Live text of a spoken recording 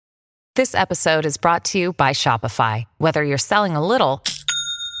This episode is brought to you by Shopify. Whether you're selling a little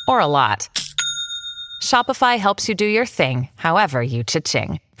or a lot, Shopify helps you do your thing, however you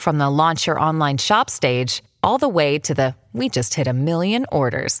cha-ching. From the launch your online shop stage, all the way to the we just hit 1 million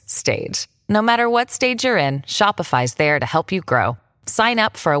orders stage. No matter what stage you're in, Shopify's there to help you grow. Sign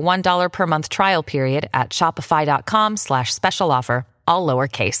up for a $1 per month trial period at shopify.com/special offer, all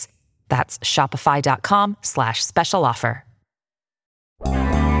lowercase. That's shopify.com/special offer.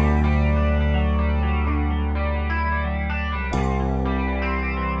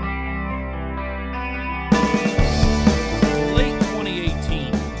 Late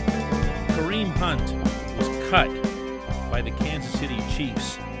 2018, Kareem Hunt was cut by the Kansas City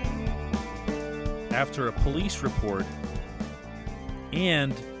Chiefs after a police report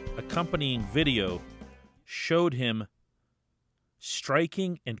and accompanying video showed him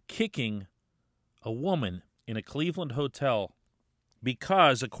striking and kicking a woman in a Cleveland hotel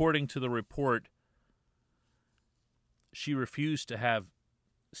because, according to the report, she refused to have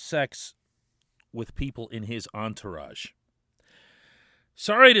sex with people in his entourage.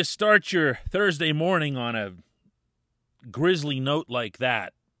 Sorry to start your Thursday morning on a grisly note like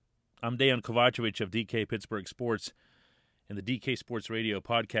that. I'm Dejan Kovacevic of DK Pittsburgh Sports and the DK Sports Radio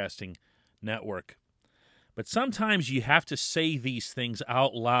podcasting network. But sometimes you have to say these things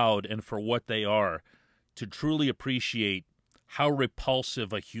out loud and for what they are to truly appreciate how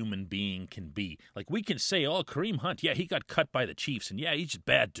repulsive a human being can be. Like, we can say, oh, Kareem Hunt, yeah, he got cut by the Chiefs, and yeah, he's just a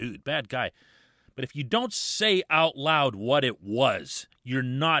bad dude, bad guy. But if you don't say out loud what it was, you're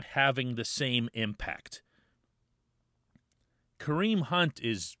not having the same impact. Kareem Hunt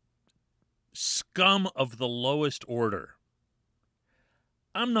is scum of the lowest order.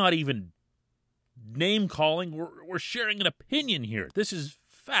 I'm not even name-calling. We're sharing an opinion here. This is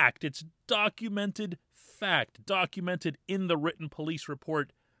fact. It's documented fact. Documented in the written police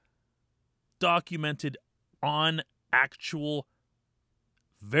report. Documented on actual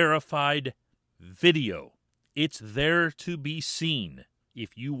verified video. It's there to be seen.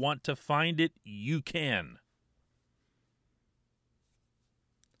 If you want to find it, you can.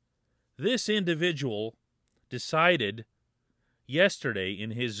 This individual decided yesterday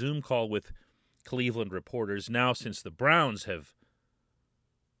in his Zoom call with Cleveland reporters, now since the Browns have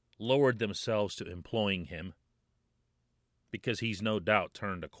lowered themselves to employing him, because he's no doubt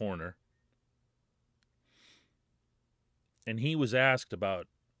turned a corner. And he was asked about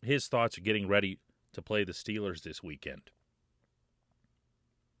his thoughts of getting ready to play the Steelers this weekend.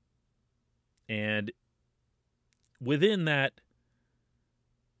 And within that,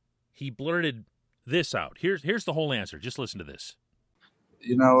 he blurted this out. Here's the whole answer. Just listen to this.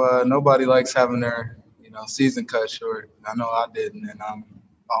 Nobody likes having their, season cut short. I know I didn't, and I'm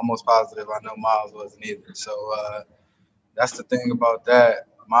almost positive I know Miles wasn't either. So that's the thing about that.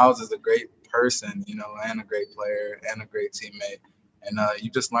 Miles is a great person, and a great player and a great teammate. And you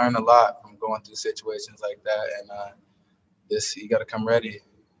just learn a lot from going through situations like that. And you got to come ready,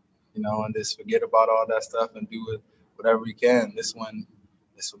 and just forget about all that stuff and do whatever you can. This one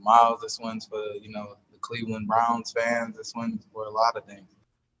is for Miles. This one's for, the Cleveland Browns fans. This one's for a lot of things.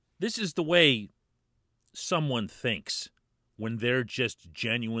 This is the way someone thinks when they're just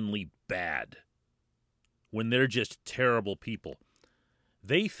genuinely bad, when they're just terrible people.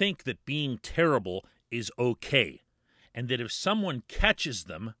 They think that being terrible is okay, and that if someone catches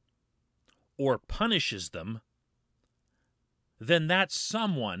them or punishes them, then that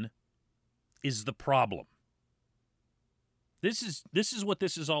someone is the problem. This is what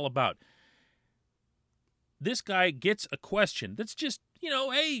this is all about. This guy gets a question that's just,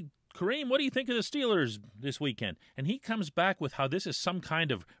 hey, Kareem, what do you think of the Steelers this weekend? And he comes back with how this is some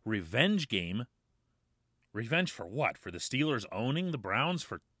kind of revenge game. Revenge for what? For the Steelers owning the Browns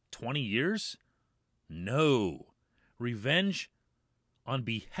for 20 years? No. Revenge on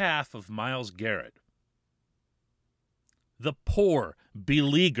behalf of Myles Garrett. The poor,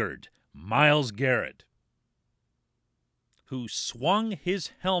 beleaguered Myles Garrett, who swung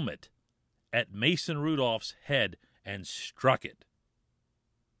his helmet at Mason Rudolph's head and struck it.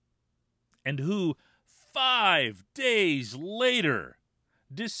 And who, 5 days later,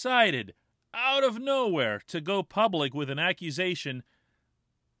 decided out of nowhere to go public with an accusation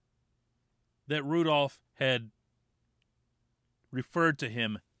that Rudolph had referred to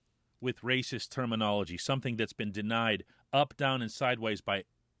him with racist terminology, something that's been denied up, down, and sideways by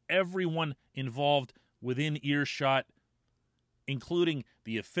everyone involved within earshot, including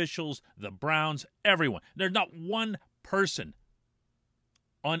the officials, the Browns, everyone. There's not one person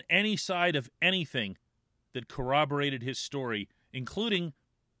on any side of anything that corroborated his story, including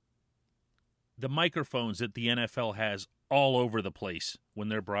the microphones that the NFL has all over the place when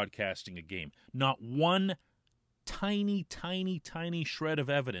they're broadcasting a game. Not one tiny, tiny, tiny shred of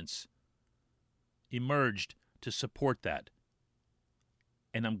evidence emerged to support that.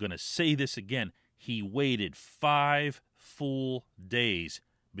 And I'm going to say this again. He waited 5 full days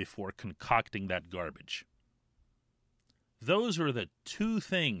before concocting that garbage. Those are the 2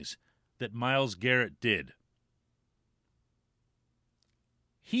 things that Myles Garrett did.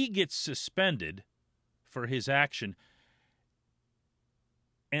 He gets suspended for his action,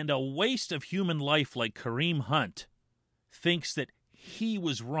 and a waste of human life like Kareem Hunt thinks that he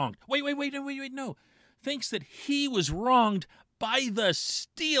was wronged. Wait, no. Thinks that he was wronged by the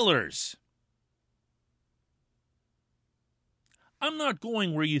Steelers. I'm not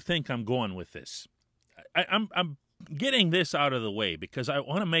going where you think I'm going with this. I'm getting this out of the way because I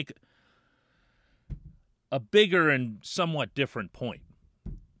want to make a bigger and somewhat different point.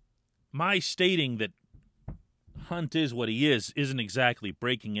 My stating that Hunt is what he is isn't exactly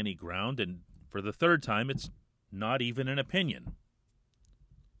breaking any ground, and for the 3rd time, it's not even an opinion.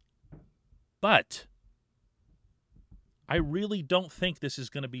 But I really don't think this is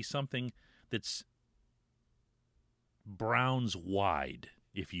going to be something that's Browns-wide,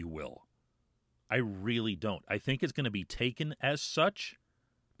 if you will. I really don't. I think it's going to be taken as such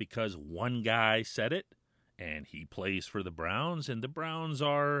because one guy said it, and he plays for the Browns, and the Browns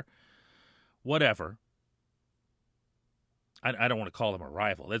are whatever. I don't want to call them a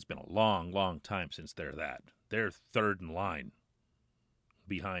rival. That's been a long, long time since they're that. They're 3rd in line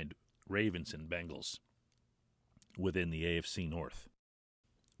behind Ravens and Bengals within the AFC North.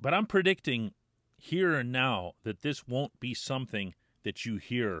 But I'm predicting here and now that this won't be something that you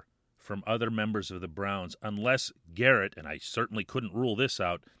hear from other members of the Browns unless Garrett, and I certainly couldn't rule this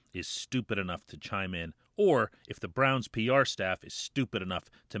out, is stupid enough to chime in, or if the Browns PR staff is stupid enough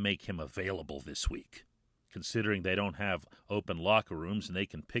to make him available this week, considering they don't have open locker rooms and they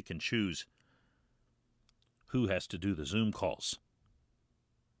can pick and choose who has to do the Zoom calls.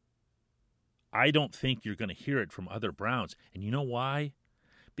 I don't think you're going to hear it from other Browns. And you know why?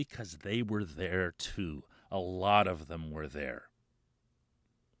 Because they were there too. A lot of them were there.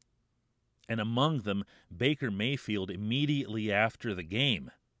 And among them, Baker Mayfield, immediately after the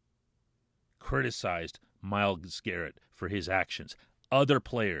game, criticized Myles Garrett for his actions. Other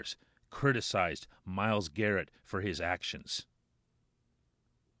players criticized Myles Garrett for his actions.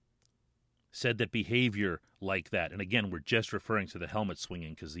 Said that behavior like that, and again, we're just referring to the helmet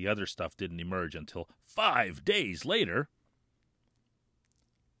swinging because the other stuff didn't emerge until 5 days later.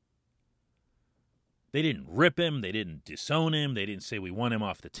 They didn't rip him. They didn't disown him. They didn't say we want him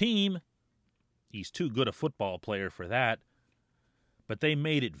off the team. He's too good a football player for that. But they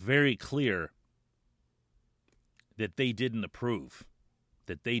made it very clear that they didn't approve,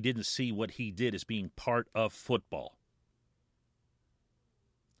 that they didn't see what he did as being part of football.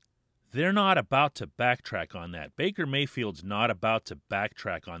 They're not about to backtrack on that. Baker Mayfield's not about to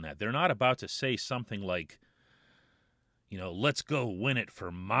backtrack on that. They're not about to say something like, let's go win it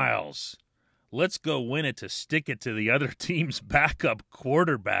for Myles. Let's go win it to stick it to the other team's backup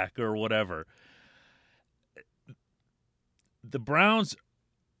quarterback or whatever. The Browns,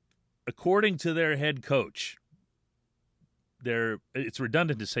 according to their head coach, it's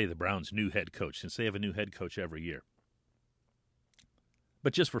redundant to say the Browns' new head coach since they have a new head coach every year.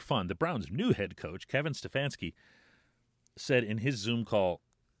 But just for fun, the Browns' new head coach, Kevin Stefanski, said in his Zoom call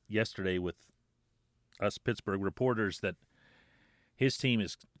yesterday with us Pittsburgh reporters that his team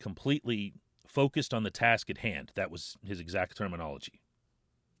is completely focused on the task at hand. That was his exact terminology.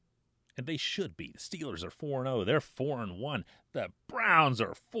 And they should be. The Steelers are 4-0. They're 4-1. The Browns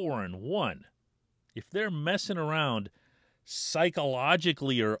are 4-1. If they're messing around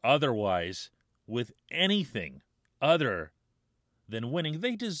psychologically or otherwise with anything other than winning,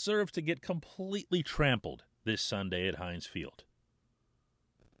 they deserve to get completely trampled this Sunday at Heinz Field.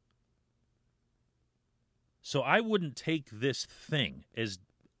 So I wouldn't take this thing, as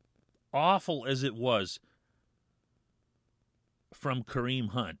awful as it was from Kareem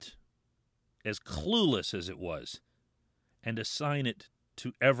Hunt, as clueless as it was, and assign it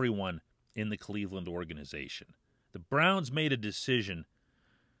to everyone in the Cleveland organization. The Browns made a decision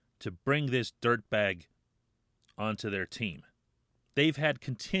to bring this dirtbag onto their team. They've had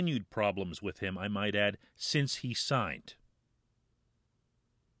continued problems with him, I might add, since he signed.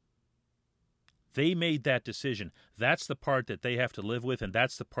 They made that decision. That's the part that they have to live with, and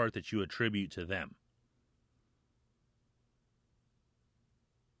that's the part that you attribute to them.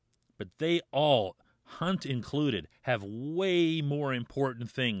 But they all, Hunt included, have way more important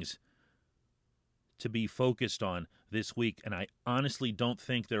things to be focused on this week, and I honestly don't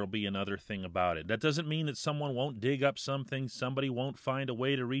think there will be another thing about it. That doesn't mean that someone won't dig up something, somebody won't find a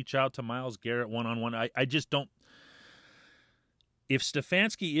way to reach out to Myles Garrett one-on-one. I just don't. If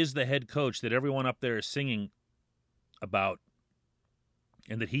Stefanski is the head coach that everyone up there is singing about,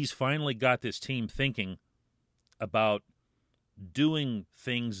 and that he's finally got this team thinking about doing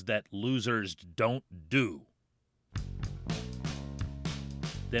things that losers don't do,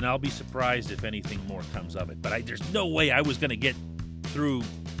 then I'll be surprised if anything more comes of it. But there's no way I was going to get through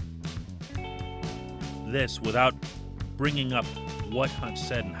this without bringing up what Hunt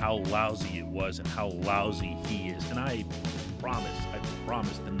said and how lousy it was and how lousy he is. And I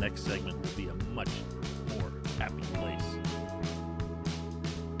promise the next segment will be a much more happy place.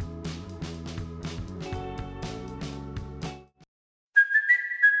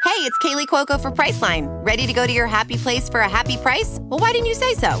 Hey, it's Kaylee Cuoco for Priceline. Ready to go to your happy place for a happy price? Well, why didn't you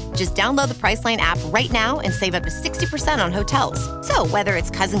say so? Just download the Priceline app right now and save up to 60% on hotels. So whether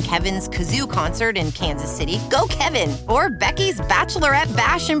it's Cousin Kevin's Kazoo Concert in Kansas City, go Kevin, or Becky's Bachelorette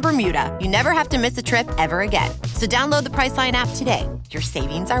Bash in Bermuda, you never have to miss a trip ever again. So download the Priceline app today. Your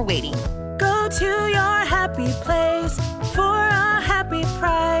savings are waiting. Go to your happy place for a happy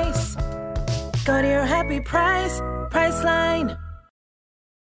price. Go to your happy price, Priceline.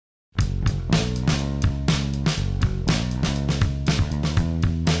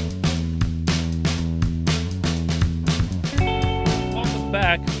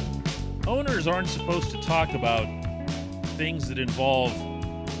 Back, owners aren't supposed to talk about things that involve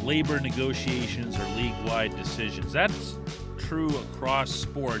labor negotiations or league-wide decisions. That's true across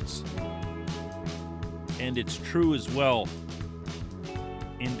sports, and it's true as well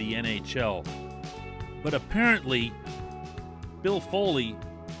in the NHL. But apparently, Bill Foley,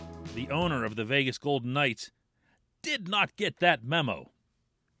 the owner of the Vegas Golden Knights, did not get that memo.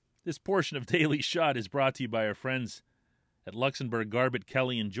 This portion of Daily Shot is brought to you by our friends at Luxembourg, Garbett,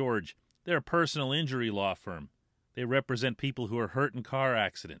 Kelly & George. They're a personal injury law firm. They represent people who are hurt in car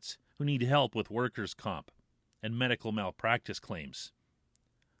accidents, who need help with workers' comp and medical malpractice claims.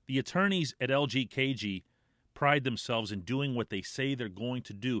 The attorneys at LGKG pride themselves in doing what they say they're going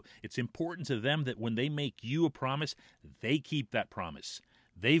to do. It's important to them that when they make you a promise, they keep that promise.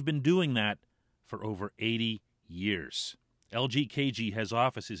 They've been doing that for over 80 years. LGKG has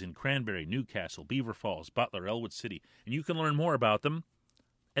offices in Cranberry, Newcastle, Beaver Falls, Butler, Elwood City, and you can learn more about them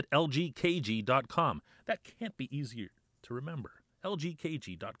at lgkg.com. That can't be easier to remember.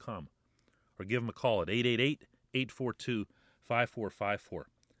 lgkg.com. Or give them a call at 888-842-5454.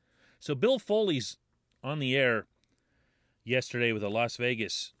 So Bill Foley's on the air yesterday with a Las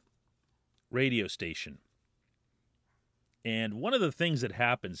Vegas radio station. And one of the things that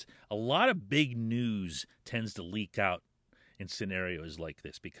happens, a lot of big news tends to leak out in scenarios like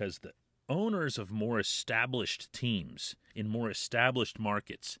this because the owners of more established teams in more established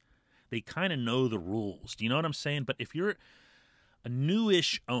markets, they kind of know the rules. Do you know what I'm saying? But if you're a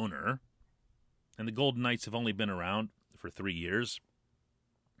newish owner, and the Golden Knights have only been around for 3 years,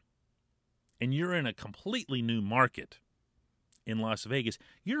 and you're in a completely new market in Las Vegas,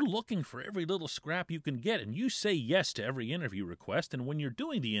 you're looking for every little scrap you can get, and you say yes to every interview request, and when you're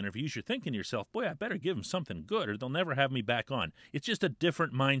doing the interviews, you're thinking to yourself, boy, I better give them something good or they'll never have me back on. It's just a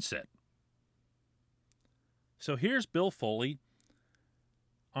different mindset. So here's Bill Foley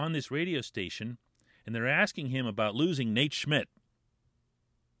on this radio station, and they're asking him about losing Nate Schmidt,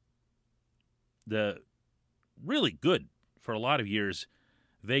 the really good, for a lot of years,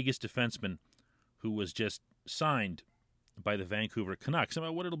 Vegas defenseman who was just signed by the Vancouver Canucks,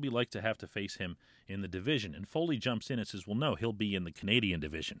 about what it'll be like to have to face him in the division. And Foley jumps in and says, well, no, he'll be in the Canadian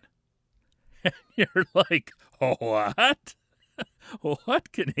division. And you're like, oh, what?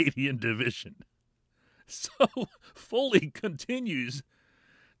 What Canadian division? So Foley continues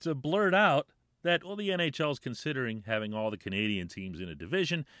to blurt out that, well, the NHL is considering having all the Canadian teams in a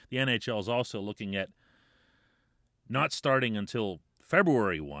division. The NHL is also looking at not starting until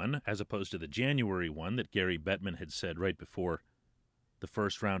February 1, as opposed to the January 1 that Gary Bettman had said right before the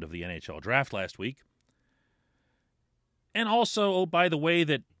first round of the NHL draft last week. And also, oh, by the way,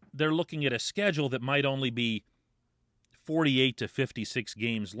 that they're looking at a schedule that might only be 48 to 56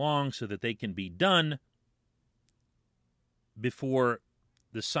 games long so that they can be done before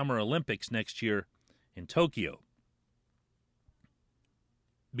the Summer Olympics next year in Tokyo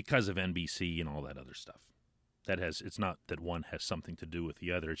because of NBC and all that other stuff. It's not that one has something to do with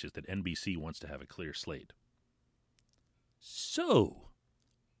the other. It's just that NBC wants to have a clear slate. So,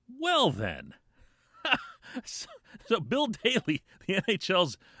 well then. So Bill Daly, the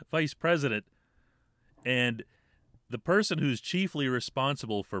NHL's vice president and The person who's chiefly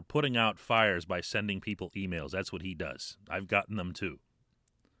responsible for putting out fires by sending people emails, that's what he does. I've gotten them too.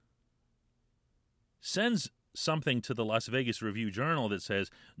 Sends something to the Las Vegas Review-Journal that says,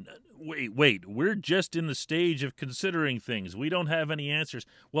 wait, we're just in the stage of considering things. We don't have any answers.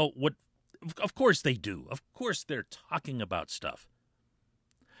 Well, of course they do. Of course they're talking about stuff.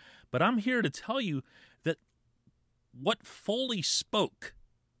 But I'm here to tell you that what Foley spoke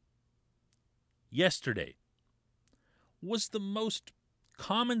yesterday was the most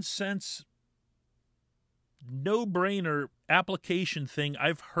common sense, no-brainer application thing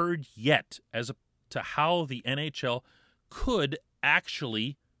I've heard yet as to how the NHL could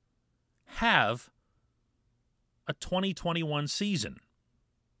actually have a 2021 season.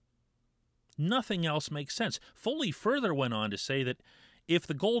 Nothing else makes sense. Foley further went on to say that if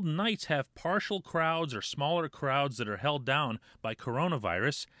the Golden Knights have partial crowds or smaller crowds that are held down by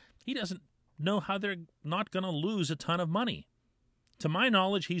coronavirus, he doesn't know how they're not going to lose a ton of money. To my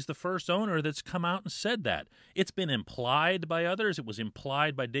knowledge, he's the first owner that's come out and said that. It's been implied by others. It was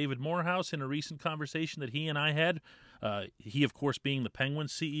implied by David Morehouse in a recent conversation that he and I had. He, of course, being the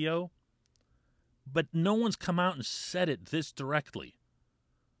Penguins CEO. But no one's come out and said it this directly.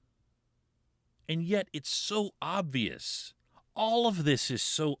 And yet it's so obvious. All of this is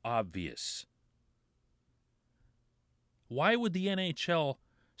so obvious. Why would the NHL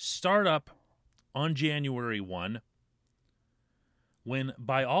start up on January 1 when,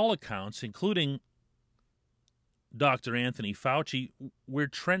 by all accounts, including Dr. Anthony Fauci, we're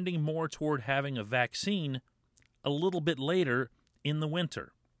trending more toward having a vaccine a little bit later in the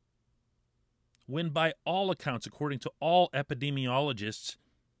winter? When, by all accounts, according to all epidemiologists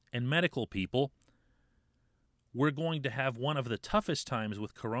and medical people, we're going to have one of the toughest times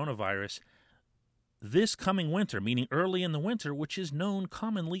with coronavirus this coming winter, meaning early in the winter, which is known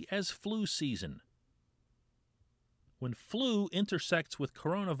commonly as flu season. When flu intersects with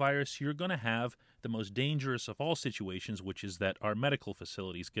coronavirus, you're going to have the most dangerous of all situations, which is that our medical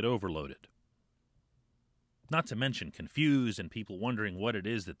facilities get overloaded. Not to mention confused and people wondering what it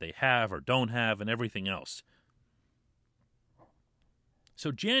is that they have or don't have and everything else.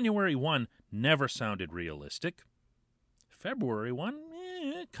 So January 1 never sounded realistic. February 1,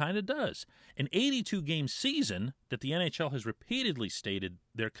 it kind of does. An 82-game season that the NHL has repeatedly stated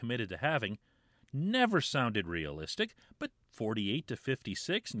they're committed to having never sounded realistic, but 48 to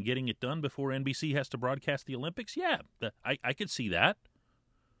 56 and getting it done before NBC has to broadcast the Olympics, yeah, I could see that.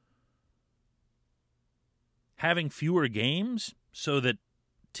 Having fewer games so that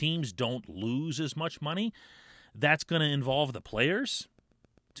teams don't lose as much money, that's going to involve the players.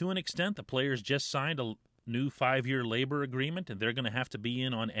 To an extent, the players just signed a new 5-year labor agreement, and they're going to have to be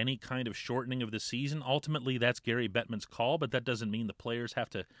in on any kind of shortening of the season. Ultimately, that's Gary Bettman's call, but that doesn't mean the players have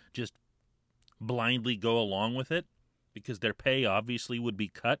to just blindly go along with it, because their pay obviously would be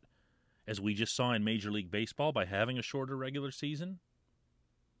cut, as we just saw in Major League Baseball, by having a shorter regular season.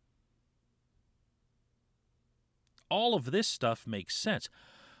 All of this stuff makes sense,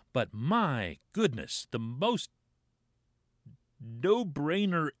 but my goodness, the most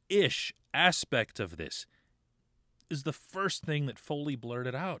no-brainer-ish aspect of this is the first thing that Foley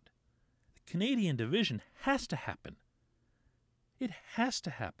blurted out. The Canadian division has to happen. It has to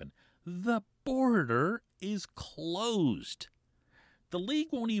happen. The border is closed. The league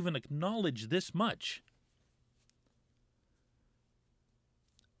won't even acknowledge this much.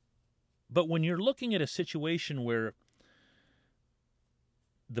 But when you're looking at a situation where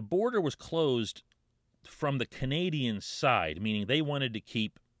the border was closed from the Canadian side, meaning they wanted to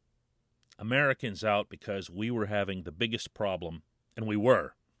keep Americans out because we were having the biggest problem, and we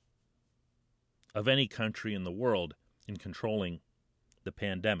were, of any country in the world in controlling the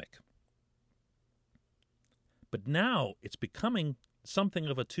pandemic. But now it's becoming something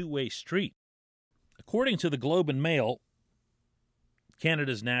of a two-way street. According to the Globe and Mail,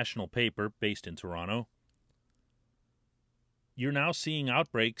 Canada's national paper based in Toronto, you're now seeing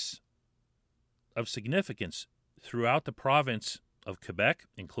outbreaks of significance throughout the province of Quebec,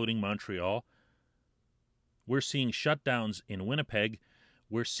 including Montreal. We're seeing shutdowns in Winnipeg.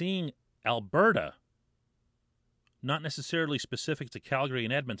 We're seeing Alberta, not necessarily specific to Calgary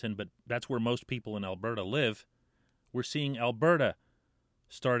and Edmonton, but that's where most people in Alberta live. We're seeing Alberta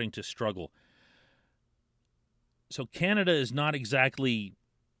starting to struggle. So Canada is not exactly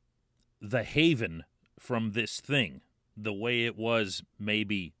the haven from this thing, the way it was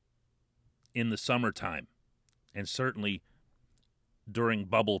maybe in the summertime, and certainly during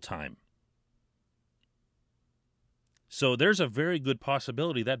bubble time. So there's a very good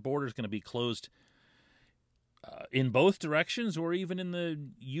possibility that border is going to be closed in both directions, or even in the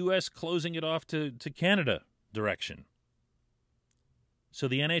U.S. closing it off to Canada direction. So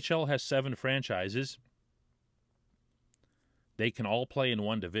the NHL has 7 franchises. They can all play in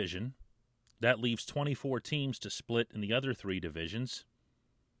one division. That leaves 24 teams to split in the other 3 divisions.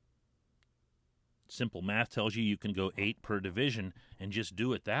 Simple math tells you can go 8 per division and just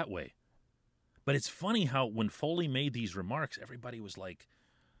do it that way. But it's funny how when Foley made these remarks, everybody was like,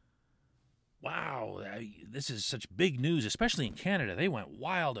 wow, this is such big news, especially in Canada. They went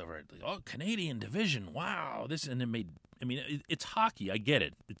wild over it. Oh, Canadian division, wow. It's hockey. I get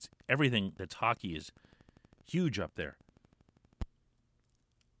it. It's everything that's hockey is huge up there.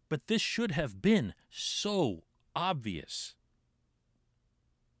 But this should have been so obvious.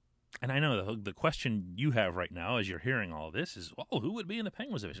 And I know the question you have right now as you're hearing all of this is, well, who would be in the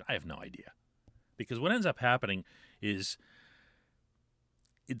Penguins division? I have no idea. Because what ends up happening is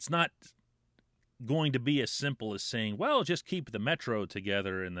it's not going to be as simple as saying, well, just keep the Metro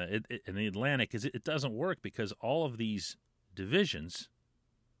together in the Atlantic. Because it doesn't work, because all of these divisions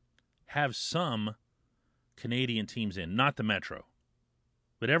have some Canadian teams in, not the Metro.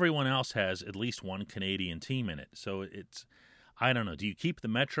 But everyone else has at least one Canadian team in it. So I don't know. Do you keep the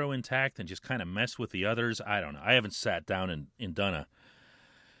Metro intact and just kind of mess with the others? I don't know. I haven't sat down and done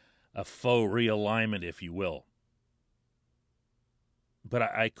a faux realignment, if you will. But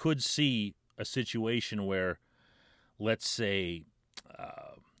I could see a situation where, let's say,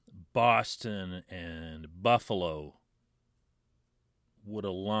 Boston and Buffalo would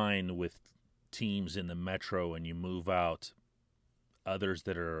align with teams in the Metro, and you move out others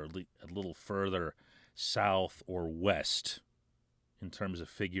that are a little further south or west in terms of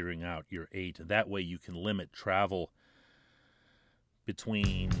figuring out your 8. That way you can limit travel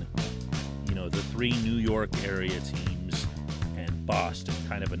between, the 3 New York area teams and Boston.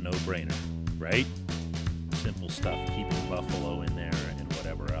 Kind of a no-brainer, right? Simple stuff, keeping Buffalo in there and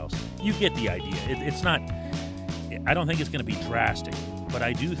whatever else. You get the idea. It's not, I don't think it's going to be drastic, but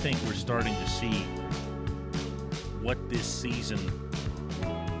I do think we're starting to see what this season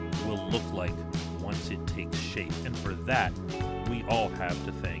will look like once it takes shape. And for that, we all have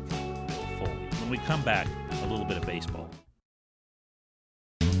to thank Bill Foley. When we come back, a little bit of baseball.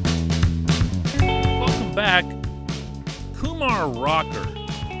 Welcome back. Kumar Rocker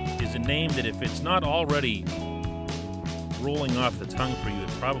is a name that, if it's not already rolling off the tongue for you, it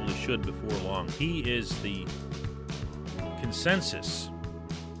probably should before long. He is the consensus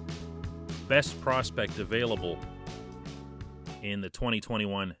best prospect available in the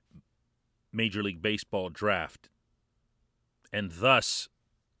 2021 Major League Baseball draft, and thus,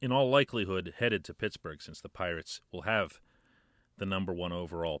 in all likelihood, headed to Pittsburgh, since the Pirates will have the number 1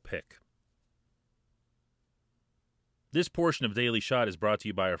 overall pick. This portion of Daily Shot is brought to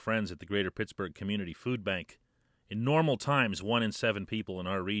you by our friends at the Greater Pittsburgh Community Food Bank. In normal times, 1 in 7 people in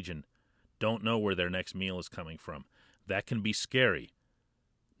our region don't know where their next meal is coming from. That can be scary.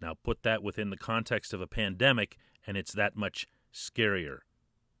 Now put that within the context of a pandemic, and it's that much scarier.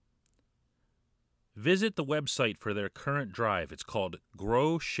 Visit the website for their current drive. It's called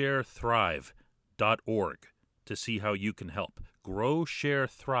GrowShareThrive.org to see how you can help.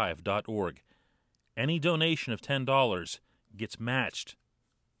 GrowShareThrive.org. Any donation of $10 gets matched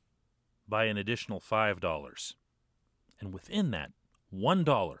by an additional $5. And within that,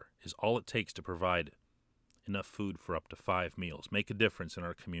 $1 is all it takes to provide enough food for up to 5 meals. Make a difference in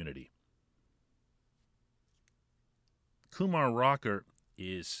our community. Kumar Rocker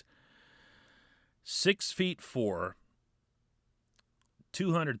is 6'4",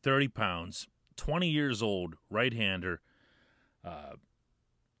 230 pounds, 20 years old, right-hander,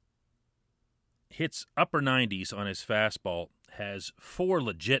 hits upper 90s on his fastball, has 4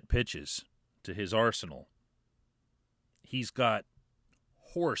 legit pitches to his arsenal. He's got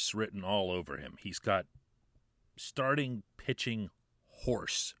horse written all over him. He's got starting pitching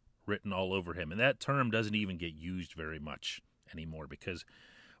horse written all over him. And that term doesn't even get used very much anymore, because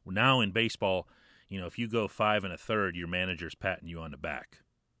now in baseball, if you go 5 1/3, your manager's patting you on the back.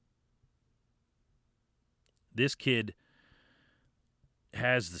 This kid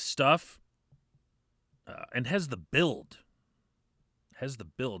has the stuff and has the build.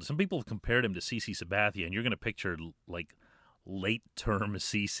 Some people have compared him to CC Sabathia, and you're going to picture like late-term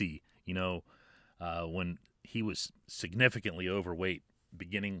CC, when he was significantly overweight,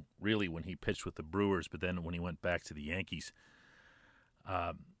 beginning really when he pitched with the Brewers, but then when he went back to the Yankees.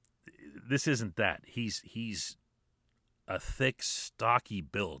 This isn't that. He's a thick, stocky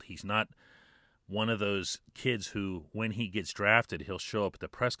build. He's not one of those kids who, when he gets drafted, he'll show up at the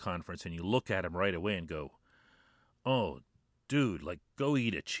press conference and you look at him right away and go, oh, dude, go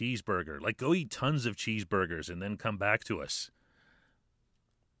eat a cheeseburger. Go eat tons of cheeseburgers and then come back to us.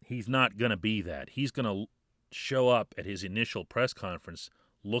 He's not going to be that. He's going to show up at his initial press conference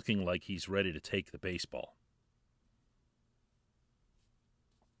looking like he's ready to take the baseball.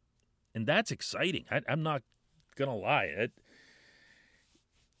 And that's exciting. I'm not going to lie.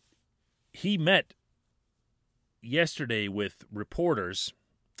 He met yesterday with reporters.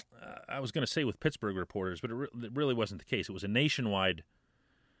 I was going to say with Pittsburgh reporters, but it really wasn't the case. It was a nationwide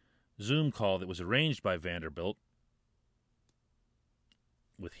Zoom call that was arranged by Vanderbilt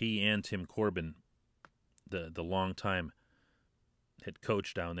with he and Tim Corbin, the longtime head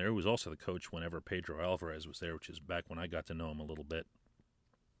coach down there, who was also the coach whenever Pedro Alvarez was there, which is back when I got to know him a little bit.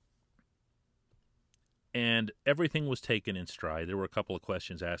 And everything was taken in stride. There were a couple of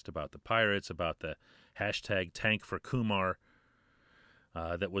questions asked about the Pirates, about the hashtag Tank for Kumar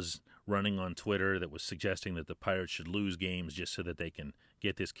that was running on Twitter that was suggesting that the Pirates should lose games just so that they can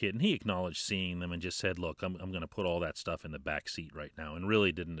get this kid. And he acknowledged seeing them and just said, look, I'm going to put all that stuff in the back seat right now, and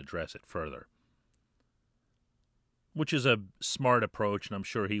really didn't address it further, which is a smart approach, and I'm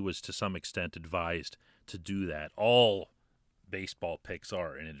sure he was to some extent advised to do that. All baseball picks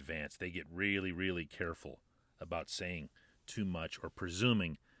are in advance. They get really, really careful about saying too much or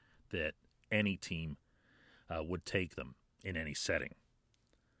presuming that any team would take them in any setting.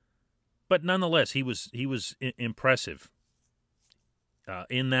 But nonetheless, he was impressive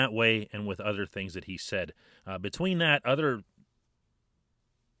in that way and with other things that he said. Between that, other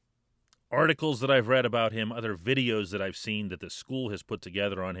articles that I've read about him, other videos that I've seen that the school has put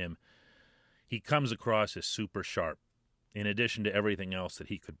together on him, he comes across as super sharp, in addition to everything else that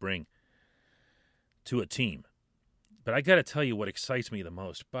he could bring to a team. But I got to tell you, what excites me the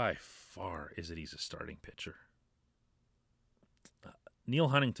most by far is that he's a starting pitcher. Neil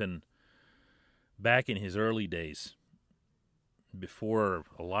Huntington, back in his early days, before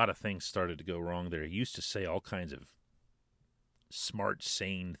a lot of things started to go wrong there, he used to say all kinds of smart,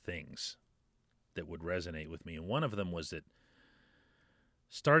 sane things that would resonate with me. And one of them was that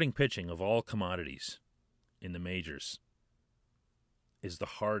starting pitching of all commodities in the majors is the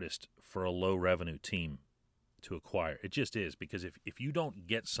hardest for a low-revenue team to acquire. It just is, because if you don't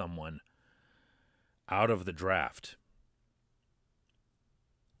get someone out of the draft,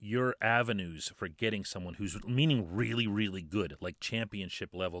 your avenues for getting someone who's meaning really, really good, like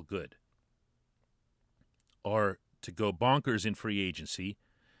championship level good, are to go bonkers in free agency,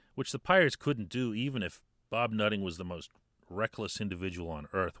 which the Pirates couldn't do even if Bob Nutting was the most reckless individual on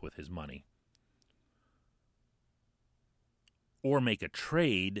earth with his money, or make a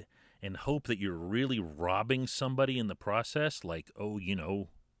trade and hope that you're really robbing somebody in the process, like, the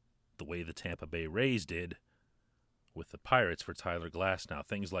way the Tampa Bay Rays did with the Pirates for Tyler Glasnow,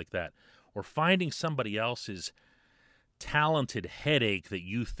 things like that. Or finding somebody else's talented headache that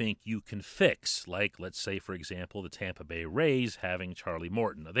you think you can fix, like, let's say, for example, the Tampa Bay Rays having Charlie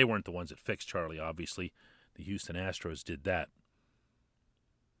Morton. Now, they weren't the ones that fixed Charlie, obviously. The Houston Astros did that.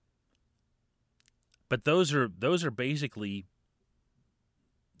 But those are basically...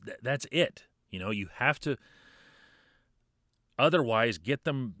 That's it. You have to otherwise get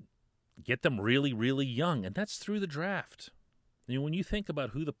them really, really young, and that's through the draft. When you think about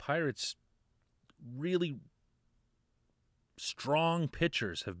who the Pirates' really strong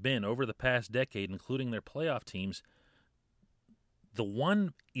pitchers have been over the past decade, including their playoff teams, the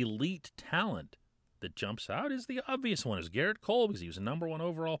one elite talent that jumps out is the obvious one, is Garrett Cole, because he was a number 1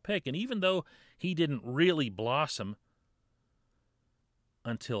 overall pick. And even though he didn't really blossom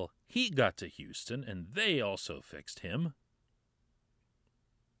until he got to Houston, and they also fixed him,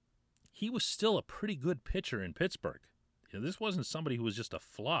 he was still a pretty good pitcher in Pittsburgh. This wasn't somebody who was just a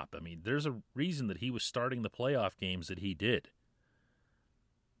flop. I mean, there's a reason that he was starting the playoff games that he did.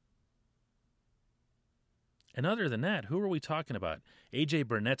 And other than that, who are we talking about? A.J.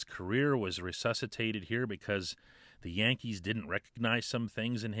 Burnett's career was resuscitated here because the Yankees didn't recognize some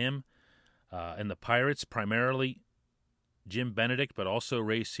things in him. And the Pirates, primarily Jim Benedict, but also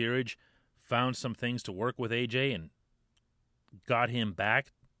Ray Searage, found some things to work with A.J. and got him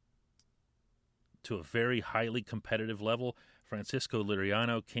back to a very highly competitive level. Francisco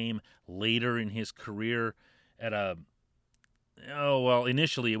Liriano came later in his career at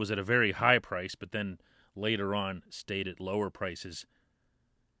initially it was at a very high price, but then later on stayed at lower prices.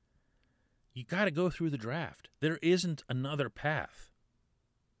 You got to go through the draft. There isn't another path.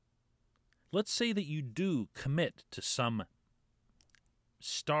 Let's say that you do commit to some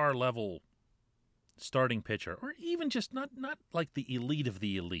star-level starting pitcher, or even just not like the elite of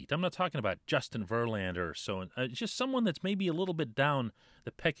the elite. I'm not talking about Justin Verlander or so. Just someone that's maybe a little bit down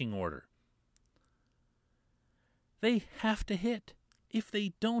the pecking order. They have to hit. If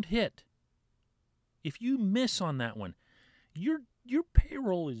they don't hit, if you miss on that one, your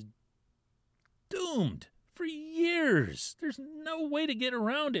payroll is doomed For years. There's no way to get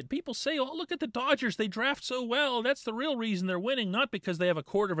around it. People say, oh, look at the Dodgers. They draft so well. That's the real reason they're winning, not because they have a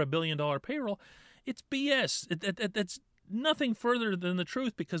 $250 million payroll. It's BS. That's nothing further than the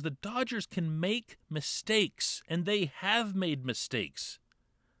truth, because the Dodgers can make mistakes, and they have made mistakes.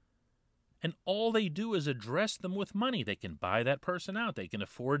 And all they do is address them with money. They can buy that person out. They can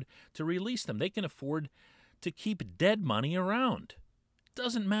afford to release them. They can afford to keep dead money around. It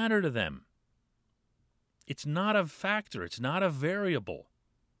doesn't matter to them. It's not a factor. It's not a variable.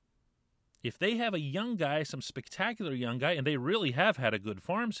 If they have a young guy, some spectacular young guy, and they really have had a good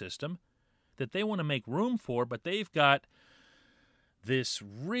farm system that they want to make room for, but they've got this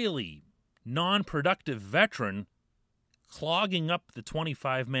really non-productive veteran clogging up the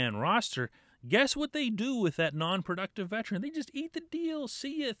 25-man roster, guess what they do with that non-productive veteran? They just eat the deal.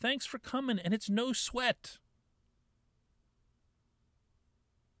 See ya. Thanks for coming. And it's no sweat.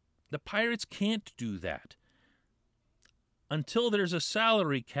 The Pirates can't do that. Until there's a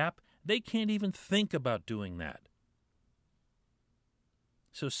salary cap, they can't even think about doing that.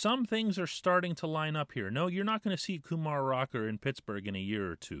 So some things are starting to line up here. No, you're not going to see Kumar Rocker in Pittsburgh in a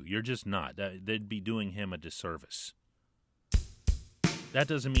year or two. You're just not. They'd be doing him a disservice. That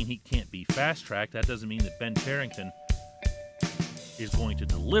doesn't mean he can't be fast-tracked. That doesn't mean that Ben Cherington is going to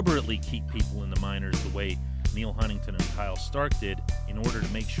deliberately keep people in the minors the way Neil Huntington and Kyle Stark did in order to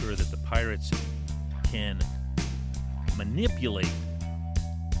make sure that the Pirates can manipulate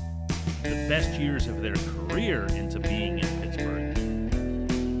the best years of their career into being in Pittsburgh, and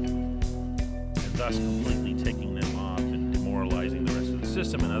thus completely taking them off and demoralizing the rest of the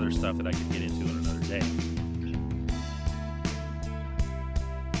system and other stuff that I could get into on another day.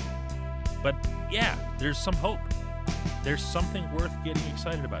 But yeah, there's some hope. There's something worth getting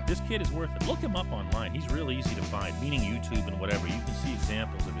excited about. This kid is worth it. Look him up online. He's really easy to find, meaning YouTube and whatever. You can see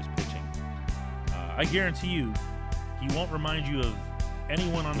examples of his pitching. I guarantee you, he won't remind you of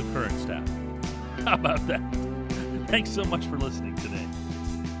anyone on the current staff. How about that? Thanks so much for listening today.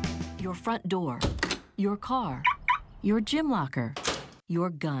 Your front door, your car, your gym locker,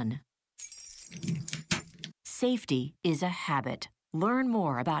 your gun. Safety is a habit. Learn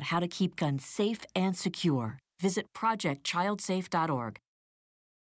more about how to keep guns safe and secure. Visit ProjectChildSafe.org.